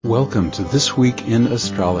Welcome to This Week in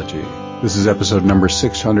Astrology. This is episode number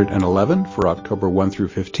 611 for October 1 through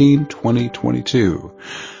 15, 2022.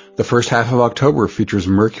 The first half of October features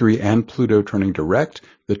Mercury and Pluto turning direct,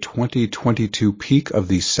 the 2022 peak of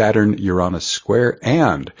the Saturn-Uranus square,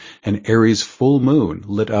 and an Aries full moon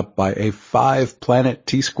lit up by a 5-planet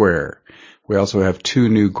T-square. We also have 2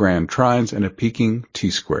 new grand trines and a peaking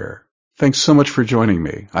T-square. Thanks so much for joining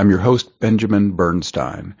me. I'm your host, Benjamin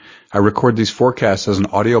Bernstein. I record these forecasts as an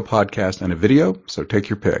audio podcast and a video, so take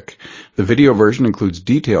your pick. The video version includes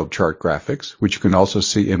detailed chart graphics, which you can also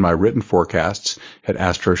see in my written forecasts at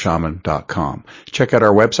astroshaman.com. Check out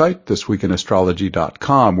our website,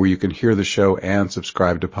 thisweekinastrology.com, where you can hear the show and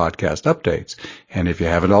subscribe to podcast updates. And if you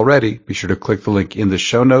haven't already, be sure to click the link in the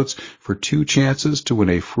show notes for 2 chances to win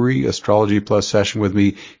a free Astrology Plus session with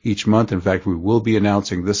me each month. In fact, we will be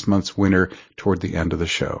announcing this month's winner toward the end of the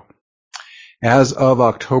show. As of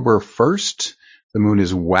October 1st, the moon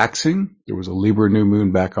is waxing. There was a Libra new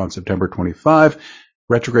moon back on September 25.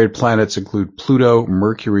 Retrograde planets include Pluto,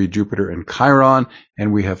 Mercury, Jupiter, and Chiron,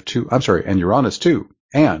 and we have and Uranus too,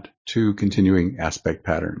 and 2 continuing aspect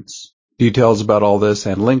patterns. Details about all this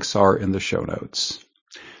and links are in the show notes.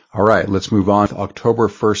 All right, let's move on to October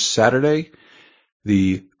 1st, Saturday,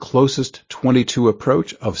 the closest 22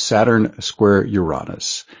 approach of Saturn square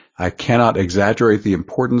Uranus. I cannot exaggerate the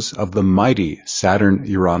importance of the mighty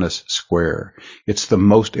Saturn-Uranus square. It's the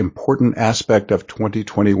most important aspect of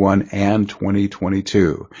 2021 and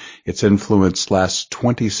 2022. Its influence lasts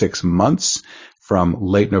 26 months, from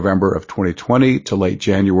late November of 2020 to late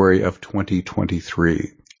January of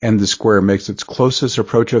 2023. And the square makes its closest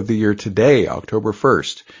approach of the year today, October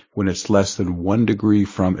 1st, when it's less than 1 degree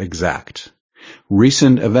from exact.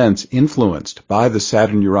 Recent events influenced by the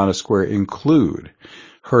Saturn-Uranus square include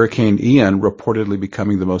Hurricane Ian reportedly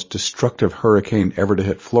becoming the most destructive hurricane ever to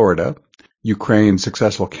hit Florida, Ukraine's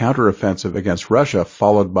successful counteroffensive against Russia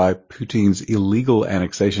followed by Putin's illegal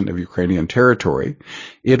annexation of Ukrainian territory,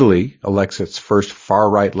 Italy elects its first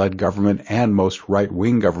far-right-led government and most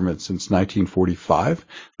right-wing government since 1945,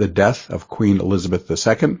 the death of Queen Elizabeth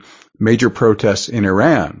II, major protests in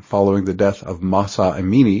Iran following the death of Mahsa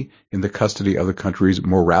Amini in the custody of the country's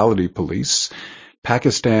morality police,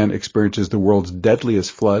 Pakistan experiences the world's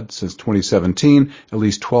deadliest flood since 2017. At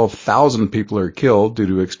least 12,000 people are killed due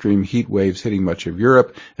to extreme heat waves hitting much of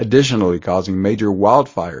Europe, additionally causing major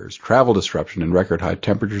wildfires, travel disruption, and record high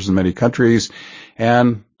temperatures in many countries.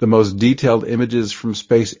 And the most detailed images from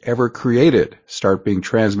space ever created start being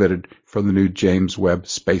transmitted from the new James Webb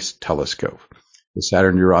Space Telescope. The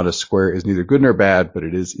Saturn-Uranus square is neither good nor bad, but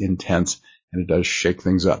it is intense and it does shake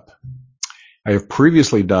things up. I have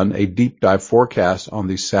previously done a deep dive forecast on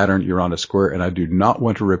the Saturn-Uranus square, and I do not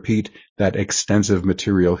want to repeat that extensive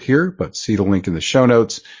material here, but see the link in the show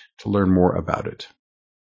notes to learn more about it.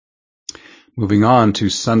 Moving on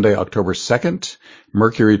to Sunday, October 2nd,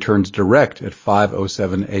 Mercury turns direct at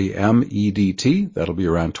 5:07 a.m. EDT. That'll be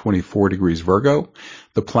around 24 degrees Virgo.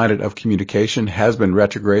 The planet of communication has been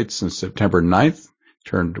retrograde since September 9th,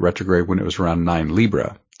 turned retrograde when it was around 9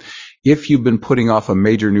 Libra. If you've been putting off a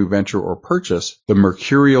major new venture or purchase, the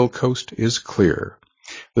mercurial coast is clear.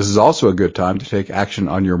 This is also a good time to take action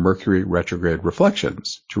on your Mercury retrograde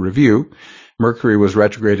reflections. To review, Mercury was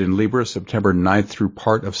retrograde in Libra September 9th through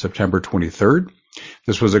part of September 23rd.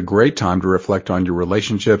 This was a great time to reflect on your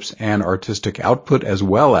relationships and artistic output as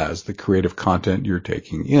well as the creative content you're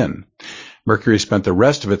taking in. Mercury spent the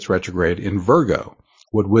rest of its retrograde in Virgo.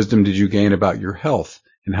 What wisdom did you gain about your health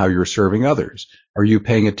and how you're serving others? Are you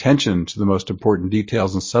paying attention to the most important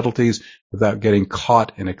details and subtleties without getting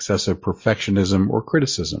caught in excessive perfectionism or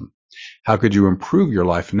criticism? How could you improve your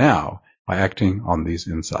life now by acting on these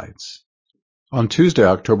insights? On Tuesday,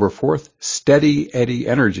 October 4th, Steady Eddy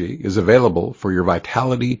energy is available for your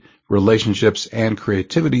vitality, relationships, and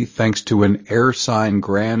creativity thanks to an air sign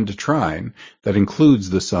grand trine that includes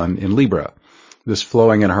the Sun in Libra. This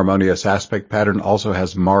flowing and harmonious aspect pattern also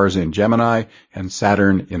has Mars in Gemini and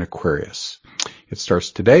Saturn in Aquarius. It starts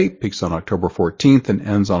today, peaks on October 14th, and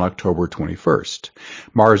ends on October 21st.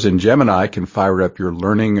 Mars in Gemini can fire up your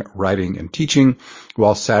learning, writing, and teaching,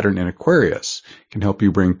 while Saturn in Aquarius can help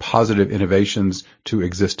you bring positive innovations to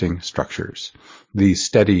existing structures. The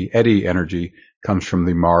Steady Eddy energy comes from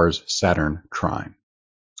the Mars-Saturn trine.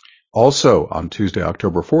 Also on Tuesday,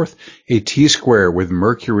 October 4th, a T-square with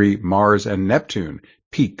Mercury, Mars, and Neptune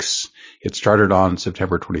peaks. It started on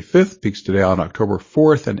September 25th, peaks today on October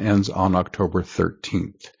 4th, and ends on October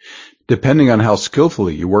 13th. Depending on how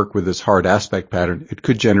skillfully you work with this hard aspect pattern, it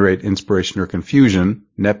could generate inspiration or confusion,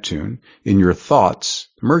 Neptune, in your thoughts,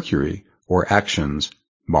 Mercury, or actions,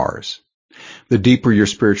 Mars. The deeper your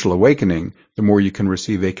spiritual awakening, the more you can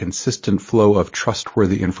receive a consistent flow of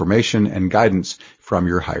trustworthy information and guidance from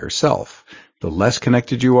your higher self. The less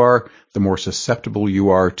connected you are, the more susceptible you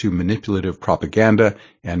are to manipulative propaganda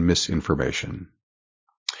and misinformation.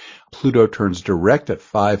 Pluto turns direct at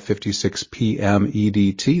 5:56 p.m.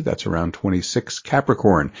 EDT. That's around 26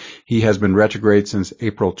 Capricorn. He has been retrograde since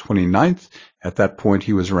April 29th. At that point,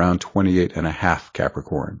 he was around 28.5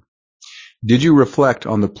 Capricorn. Did you reflect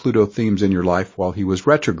on the Pluto themes in your life while he was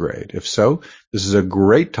retrograde? If so, this is a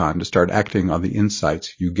great time to start acting on the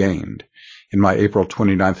insights you gained. In my April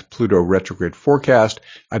 29th Pluto retrograde forecast,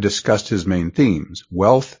 I discussed his main themes,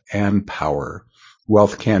 wealth and power.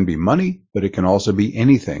 Wealth can be money, but it can also be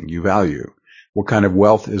anything you value. What kind of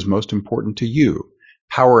wealth is most important to you?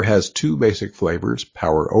 Power has two basic flavors,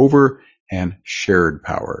 power over and shared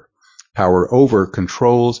power. Power over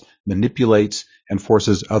controls, manipulates, and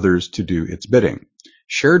forces others to do its bidding.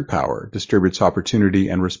 Shared power distributes opportunity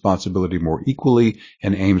and responsibility more equally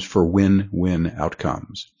and aims for win-win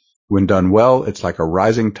outcomes. When done well, it's like a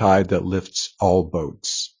rising tide that lifts all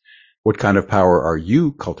boats. What kind of power are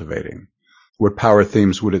you cultivating? What power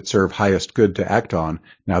themes would it serve highest good to act on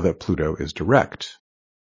now that Pluto is direct?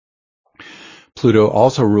 Pluto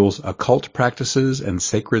also rules occult practices and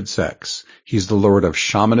sacred sex. He's the lord of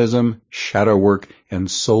shamanism, shadow work, and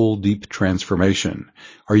soul-deep transformation.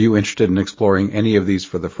 Are you interested in exploring any of these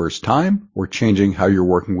for the first time or changing how you're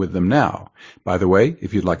working with them now? By the way,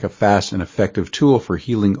 if you'd like a fast and effective tool for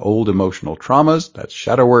healing old emotional traumas, that's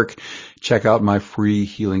shadow work, check out my free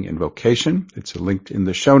healing invocation. It's linked in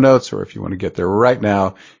the show notes, or if you want to get there right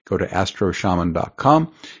now, go to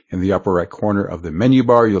astroshaman.com. In the upper right corner of the menu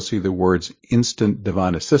bar, you'll see the words Instant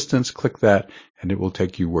Divine Assistance. Click that, and it will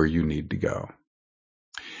take you where you need to go.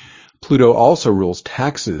 Pluto also rules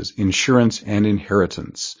taxes, insurance, and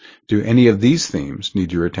inheritance. Do any of these themes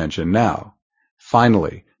need your attention now?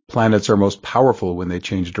 Finally, planets are most powerful when they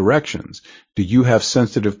change directions. Do you have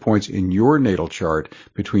sensitive points in your natal chart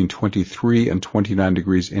between 23 and 29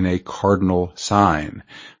 degrees in a cardinal sign?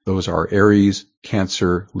 Those are Aries,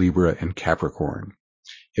 Cancer, Libra, and Capricorn.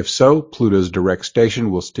 If so, Pluto's direct station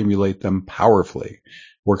will stimulate them powerfully.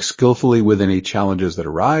 Work skillfully with any challenges that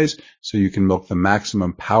arise so you can milk the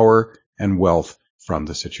maximum power and wealth from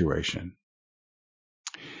the situation.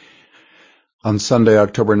 On Sunday,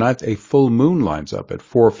 October 9th, a full moon lines up at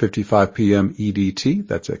 4:55 p.m. EDT.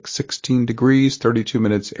 That's at 16 degrees, 32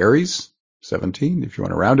 minutes Aries, 17 if you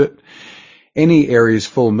want to round it. Any Aries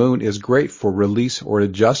full moon is great for release or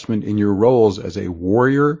adjustment in your roles as a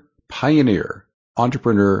warrior, pioneer,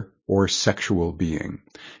 entrepreneur, or sexual being.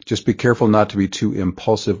 Just be careful not to be too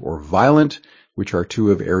impulsive or violent, which are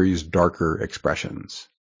two of Aries' darker expressions.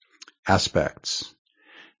 Aspects.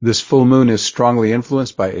 This full moon is strongly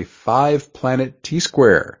influenced by a 5-planet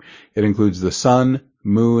T-square. It includes the Sun,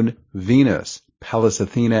 Moon, Venus, Pallas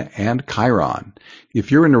Athena, and Chiron. If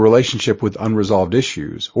you're in a relationship with unresolved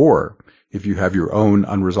issues, or if you have your own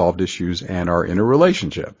unresolved issues and are in a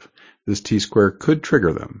relationship, this T-square could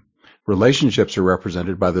trigger them. Relationships are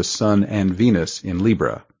represented by the Sun and Venus in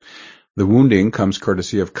Libra. The wounding comes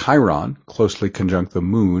courtesy of Chiron, closely conjunct the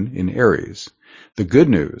Moon in Aries. The good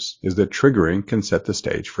news is that triggering can set the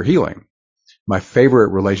stage for healing. My favorite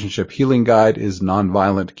relationship healing guide is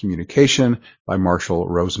Nonviolent Communication by Marshall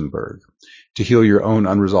Rosenberg. To heal your own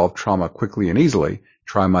unresolved trauma quickly and easily,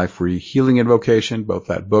 try my free healing invocation. Both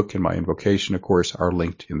that book and my invocation, of course, are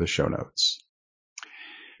linked in the show notes.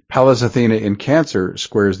 Pallas Athena in Cancer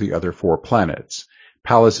squares the other 4 planets.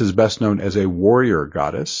 Pallas is best known as a warrior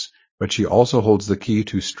goddess, but she also holds the key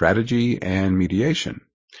to strategy and mediation.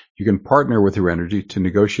 You can partner with her energy to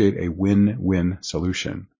negotiate a win-win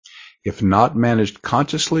solution. If not managed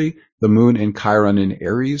consciously, the moon in Chiron in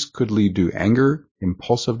Aries could lead to anger,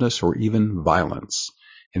 impulsiveness, or even violence.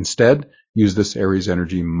 Instead, use this Aries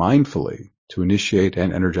energy mindfully to initiate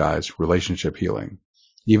and energize relationship healing.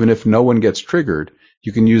 Even if no one gets triggered,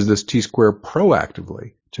 you can use this T-square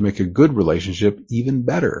proactively to make a good relationship even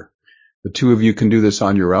better. The two of you can do this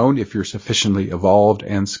on your own if you're sufficiently evolved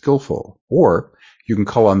and skillful, or you can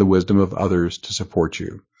call on the wisdom of others to support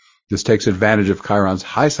you. This takes advantage of Chiron's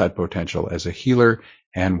high side potential as a healer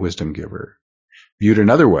and wisdom giver. Viewed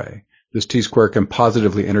another way, this T-square can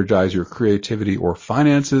positively energize your creativity or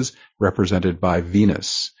finances, represented by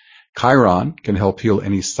Venus. Chiron can help heal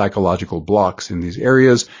any psychological blocks in these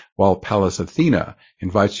areas, while Pallas Athena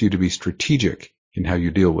invites you to be strategic in how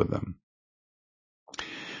you deal with them.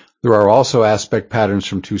 There are also aspect patterns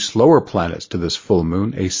from 2 slower planets to this full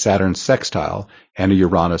moon, a Saturn sextile and a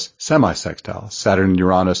Uranus semi-sextile. Saturn and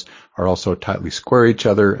Uranus are also tightly square each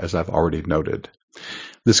other, as I've already noted.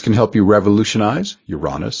 This can help you revolutionize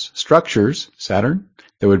Uranus structures, Saturn,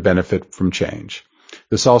 that would benefit from change.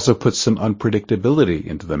 This also puts some unpredictability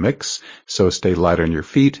into the mix, so stay light on your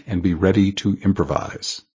feet and be ready to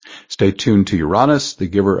improvise. Stay tuned to Uranus, the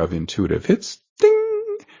giver of intuitive hits,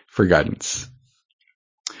 ding, for guidance.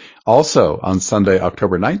 Also, on Sunday,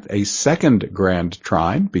 October 9th, a second grand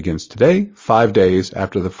trine begins today, 5 days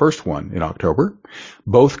after the first one in October.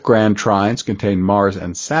 Both grand trines contain Mars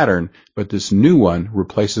and Saturn, but this new one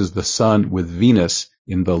replaces the Sun with Venus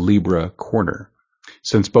in the Libra corner.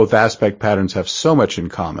 Since both aspect patterns have so much in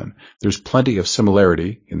common, there's plenty of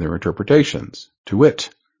similarity in their interpretations. To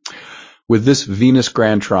wit, with this Venus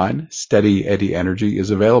grand trine, steady Eddy energy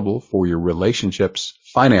is available for your relationships,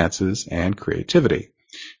 finances, and creativity.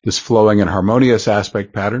 This flowing and harmonious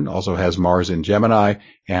aspect pattern also has Mars in Gemini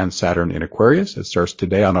and Saturn in Aquarius. It starts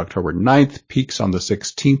today on October 9th, peaks on the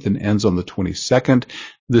 16th, and ends on the 22nd.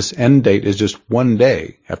 This end date is just 1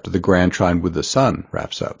 day after the grand trine with the Sun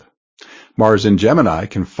wraps up. Mars in Gemini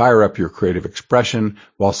can fire up your creative expression,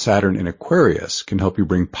 while Saturn in Aquarius can help you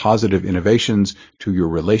bring positive innovations to your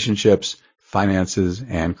relationships, finances,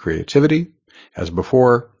 and creativity. As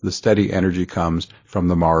before, the steady energy comes from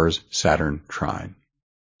the Mars-Saturn trine.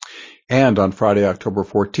 And on Friday, October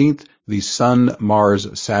 14th, the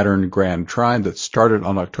Sun-Mars-Saturn grand trine that started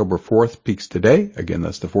on October 4th peaks today. Again,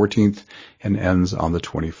 that's the 14th, and ends on the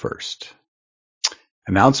 21st.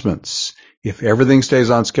 Announcements. If everything stays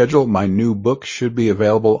on schedule, my new book should be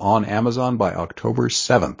available on Amazon by October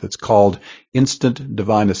 7th. It's called Instant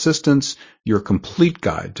Divine Assistance, Your Complete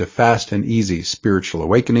Guide to Fast and Easy Spiritual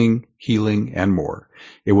Awakening, Healing, and More.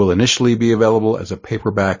 It will initially be available as a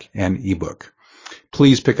paperback and ebook.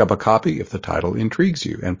 Please pick up a copy if the title intrigues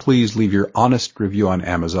you, and please leave your honest review on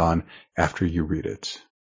Amazon after you read it.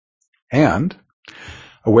 And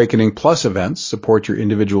Awakening Plus events support your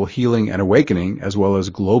individual healing and awakening as well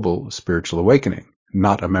as global spiritual awakening.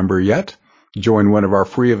 Not a member yet? Join one of our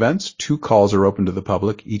free events. 2 calls are open to the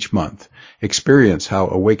public each month. Experience how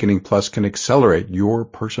Awakening Plus can accelerate your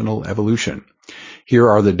personal evolution. Here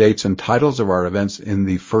are the dates and titles of our events in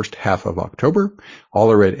the first half of October.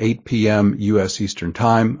 All are at 8 p.m. U.S. Eastern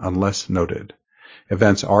Time, unless noted.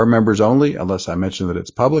 Events are members only, unless I mention that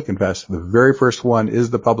it's public. In fact, the very first one is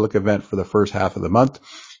the public event for the first half of the month.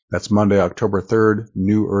 That's Monday, October 3rd,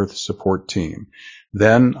 New Earth Support Team.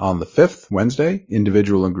 Then on the 5th, Wednesday,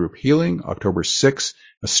 Individual and Group Healing. October 6th,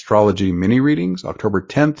 Astrology Mini Readings. October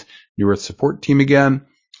 10th, New Earth Support Team again.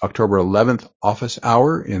 October 11th, Office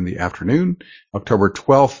Hour in the afternoon. October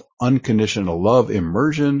 12th, Unconditional Love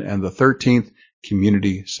Immersion. And the 13th,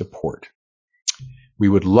 Community Support. We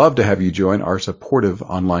would love to have you join our supportive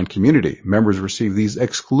online community. Members receive these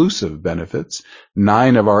exclusive benefits.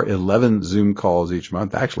 9 of our 11 Zoom calls each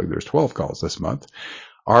month. Actually, there's 12 calls this month.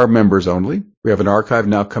 Are members only. We have an archive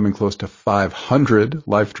now coming close to 500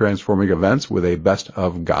 life-transforming events with a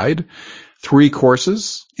best-of guide. 3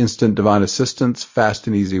 courses, Instant Divine Assistance, Fast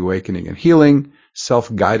and Easy Awakening and Healing,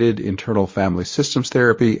 Self-Guided Internal Family Systems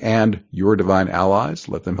Therapy, and Your Divine Allies.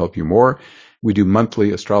 Let them help you more. We do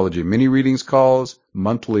monthly astrology mini readings calls,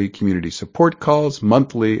 monthly community support calls,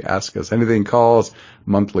 monthly Ask Us Anything calls,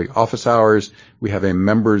 monthly office hours. We have a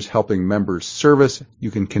members helping members service.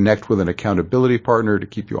 You can connect with an accountability partner to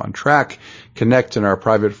keep you on track, connect in our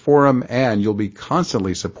private forum, and you'll be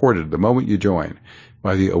constantly supported the moment you join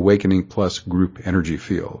by the Awakening Plus group energy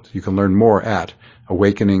field. You can learn more at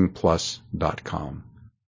awakeningplus.com.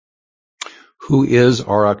 Who is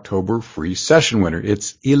our October free session winner?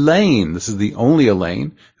 It's Elaine. This is the only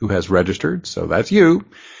Elaine who has registered, so that's you.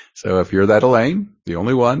 So if you're that Elaine, the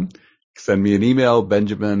only one, send me an email,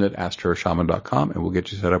 benjamin@astroshaman.com, and we'll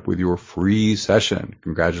get you set up with your free session.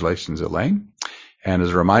 Congratulations, Elaine. And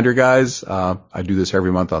as a reminder, guys, I do this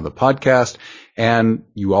every month on the podcast, and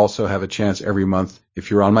you also have a chance every month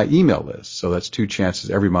if you're on my email list. So that's 2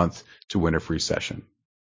 chances every month to win a free session.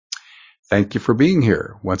 Thank you for being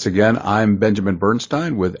here. Once again, I'm Benjamin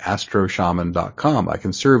Bernstein with astroshaman.com. I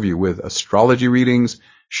can serve you with astrology readings,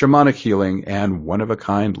 shamanic healing, and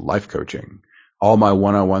one-of-a-kind life coaching. All my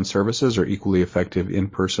one-on-one services are equally effective in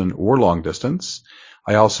person or long distance.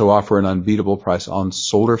 I also offer an unbeatable price on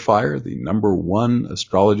SolarFire, the #1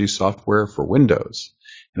 astrology software for Windows.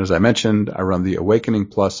 And as I mentioned, I run the Awakening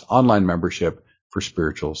Plus online membership for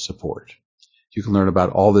spiritual support. You can learn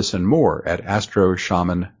about all this and more at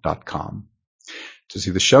astroshaman.com. To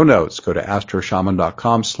see the show notes, go to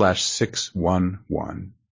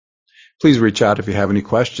astroshaman.com/611. Please reach out if you have any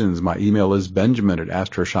questions. My email is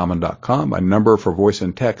benjamin@astroshaman.com. My number for voice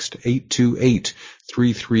and text,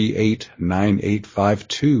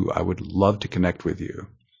 828-338-9852. I would love to connect with you.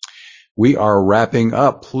 We are wrapping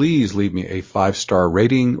up. Please leave me a 5-star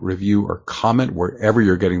rating, review, or comment wherever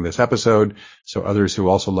you're getting this episode so others who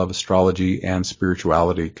also love astrology and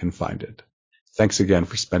spirituality can find it. Thanks again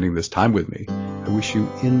for spending this time with me. I wish you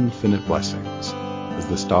infinite blessings as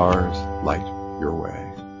the stars light your way.